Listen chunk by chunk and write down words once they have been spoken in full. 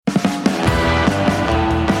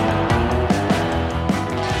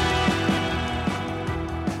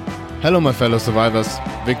Hello my fellow survivors,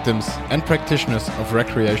 victims and practitioners of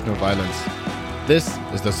recreational violence. This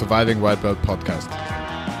is the Surviving White Belt podcast.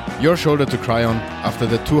 Your shoulder to cry on after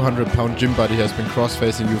the 200-pound gym buddy has been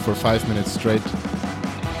cross-facing you for 5 minutes straight.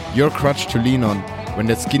 Your crutch to lean on when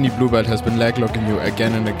that skinny blue belt has been leg-locking you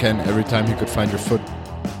again and again every time he could find your foot.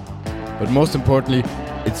 But most importantly,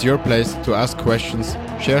 it's your place to ask questions,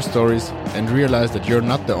 share stories and realize that you're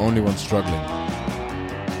not the only one struggling.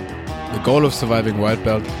 The goal of Surviving White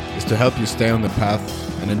Belt is to help you stay on the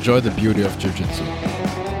path and enjoy the beauty of Jiu-Jitsu.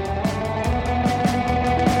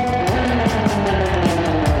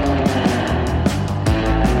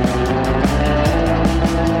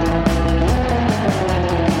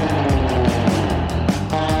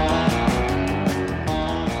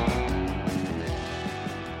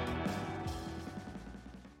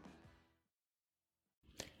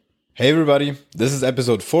 Hey everybody, this is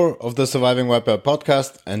episode 4 of the Surviving White Belt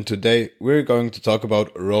podcast, and today we're going to talk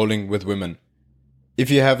about rolling with women. If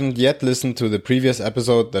you haven't yet listened to the previous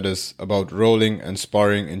episode that is about rolling and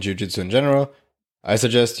sparring in Jiu-Jitsu in general, I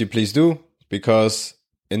suggest you please do, because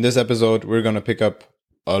in this episode we're going to pick up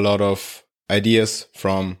a lot of ideas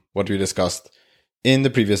from what we discussed in the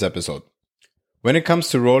previous episode. When it comes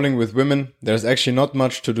to rolling with women, there's actually not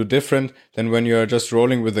much to do different than when you are just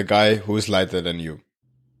rolling with a guy who is lighter than you.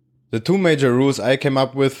 The two major rules I came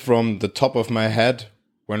up with from the top of my head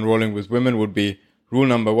when rolling with women would be rule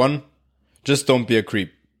number 1, just don't be a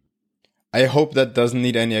creep. I hope that doesn't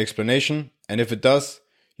need any explanation, and if it does,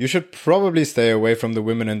 you should probably stay away from the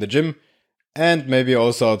women in the gym and maybe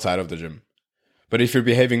also outside of the gym. But if you're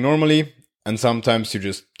behaving normally and sometimes you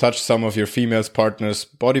just touch some of your female partner's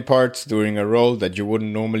body parts during a roll that you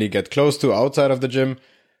wouldn't normally get close to outside of the gym,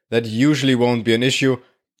 that usually won't be an issue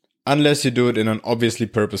unless you do it in an obviously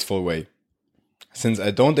purposeful way. Since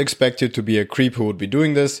I don't expect you to be a creep who would be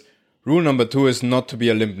doing this, rule number 2 is not to be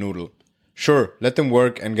a limp noodle. Sure, let them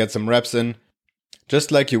work and get some reps in,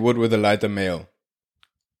 just like you would with a lighter male.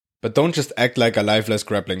 But don't just act like a lifeless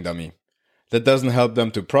grappling dummy. That doesn't help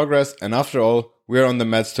them to progress, and after all, we're on the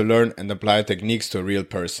mats to learn and apply techniques to a real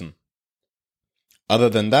person. Other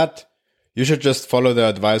than that, you should just follow the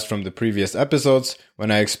advice from the previous episodes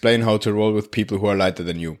when I explain how to roll with people who are lighter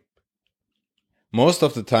than you. Most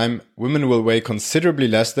of the time, women will weigh considerably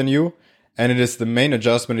less than you, and it is the main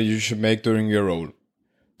adjustment that you should make during your roll.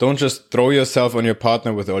 Don't just throw yourself on your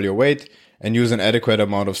partner with all your weight and use an adequate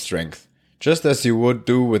amount of strength, just as you would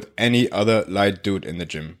do with any other light dude in the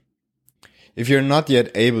gym. If you're not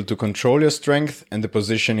yet able to control your strength and the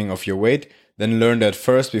positioning of your weight, then learn that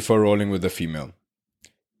first before rolling with a female.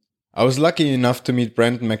 I was lucky enough to meet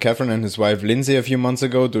Brandon McCaffrey and his wife Lindsay a few months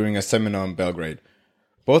ago during a seminar in Belgrade.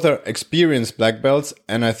 Both are experienced black belts,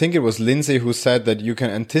 and I think it was Lindsay who said that you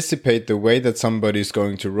can anticipate the way that somebody is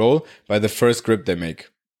going to roll by the first grip they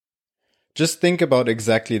make. Just think about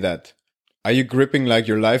exactly that. Are you gripping like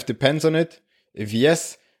your life depends on it? If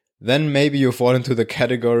yes, then maybe you fall into the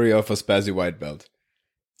category of a spazzy white belt.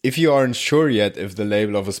 If you aren't sure yet if the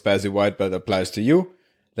label of a spazzy white belt applies to you,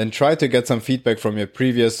 then try to get some feedback from your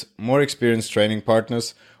previous, more experienced training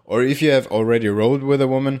partners, or if you have already rolled with a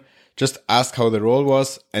woman, just ask how the roll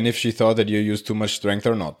was and if she thought that you used too much strength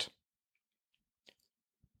or not.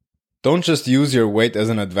 Don't just use your weight as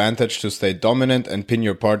an advantage to stay dominant and pin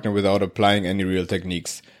your partner without applying any real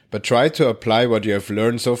techniques, but try to apply what you have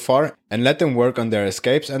learned so far and let them work on their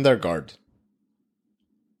escapes and their guard.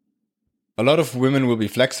 A lot of women will be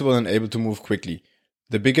flexible and able to move quickly.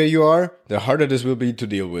 The bigger you are, the harder this will be to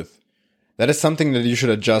deal with. That is something that you should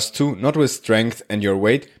adjust to, not with strength and your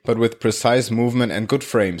weight, but with precise movement and good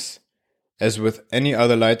frames. As with any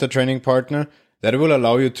other lighter training partner, that will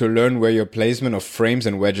allow you to learn where your placement of frames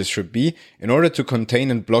and wedges should be in order to contain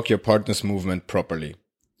and block your partner's movement properly.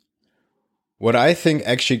 What I think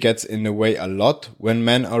actually gets in the way a lot when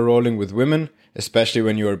men are rolling with women, especially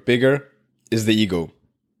when you are bigger, is the ego.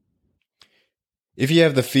 If you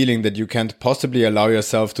have the feeling that you can't possibly allow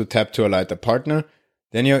yourself to tap to a lighter partner,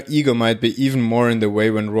 then your ego might be even more in the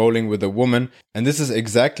way when rolling with a woman, and this is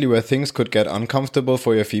exactly where things could get uncomfortable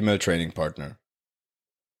for your female training partner.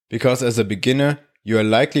 Because as a beginner, you are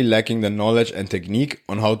likely lacking the knowledge and technique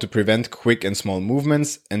on how to prevent quick and small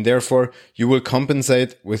movements, and therefore you will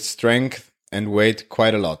compensate with strength and weight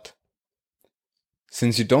quite a lot.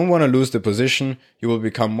 Since you don't want to lose the position, you will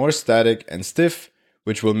become more static and stiff,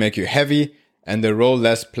 which will make you heavy, and the roll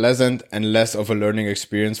less pleasant and less of a learning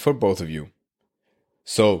experience for both of you.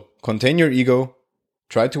 So, contain your ego,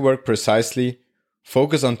 try to work precisely,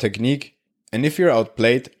 focus on technique, and if you're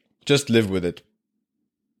outplayed, just live with it.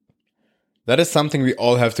 That is something we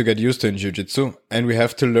all have to get used to in Jiu-Jitsu, and we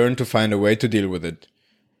have to learn to find a way to deal with it.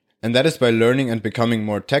 and that is by learning and becoming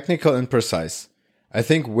more technical and precise. I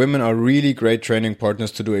think women are really great training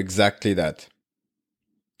partners to do exactly that.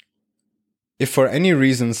 If for any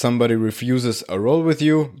reason somebody refuses a role with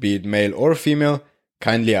you, be it male or female,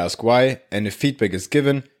 kindly ask why, and if feedback is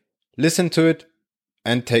given, listen to it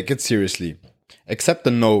and take it seriously. Accept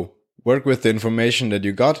the no, work with the information that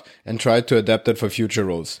you got and try to adapt it for future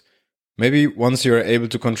roles. Maybe once you are able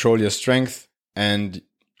to control your strength and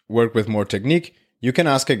work with more technique, you can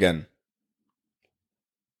ask again.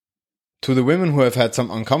 To the women who have had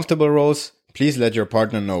some uncomfortable roles, please let your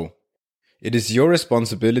partner know. It is your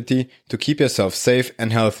responsibility to keep yourself safe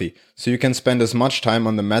and healthy so you can spend as much time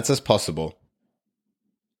on the mats as possible.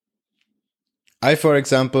 I, for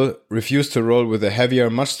example, refused to roll with a heavier,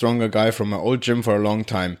 much stronger guy from my old gym for a long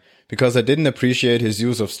time because I didn't appreciate his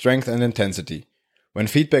use of strength and intensity. When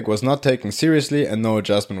feedback was not taken seriously and no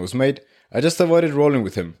adjustment was made, I just avoided rolling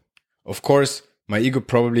with him. Of course, my ego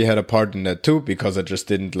probably had a part in that too because I just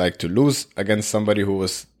didn't like to lose against somebody who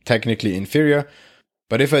was technically inferior.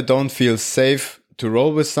 But if I don't feel safe to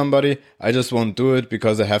roll with somebody, I just won't do it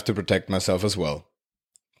because I have to protect myself as well.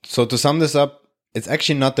 So to sum this up, it's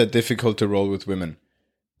actually not that difficult to roll with women.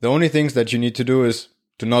 The only things that you need to do is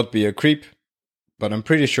to not be a creep, but I'm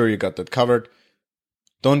pretty sure you got that covered.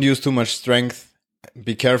 Don't use too much strength.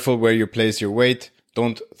 Be careful where you place your weight.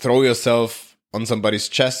 Don't throw yourself on somebody's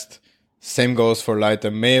chest. Same goes for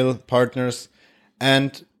lighter male partners.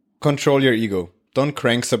 And control your ego. Don't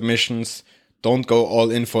crank submissions. Don't go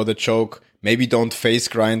all in for the choke. Maybe don't face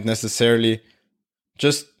grind necessarily.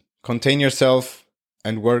 Just contain yourself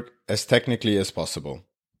and work as technically as possible.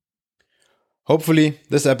 Hopefully,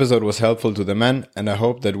 this episode was helpful to the men, and I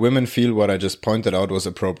hope that women feel what I just pointed out was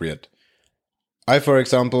appropriate. I, for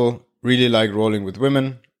example, really like rolling with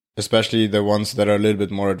women, especially the ones that are a little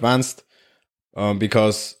bit more advanced,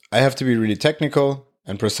 because I have to be really technical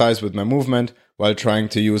and precise with my movement while trying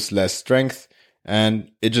to use less strength,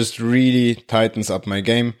 and it just really tightens up my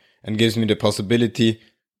game and gives me the possibility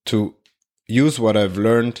to use what I've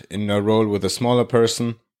learned in a role with a smaller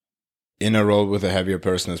person in a role with a heavier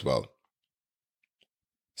person as well.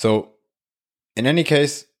 So, in any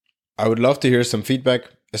case, I would love to hear some feedback,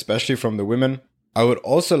 especially from the women. I would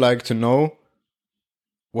also like to know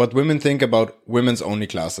what women think about women's only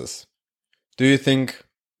classes. Do you think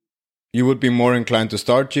you would be more inclined to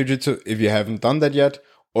start Jiu-Jitsu if you haven't done that yet?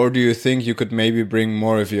 Or do you think you could maybe bring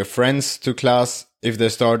more of your friends to class if they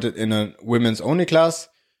started in a women's only class?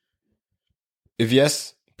 If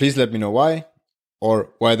yes, please let me know why, or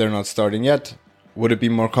why they're not starting yet. Would it be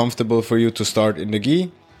more comfortable for you to start in the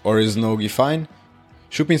gi, or is no gi fine?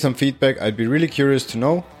 Shoot me some feedback, I'd be really curious to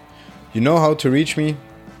know. You know how to reach me,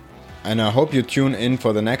 and I hope you tune in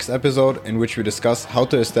for the next episode in which we discuss how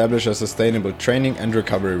to establish a sustainable training and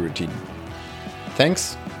recovery routine.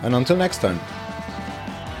 Thanks, and until next time.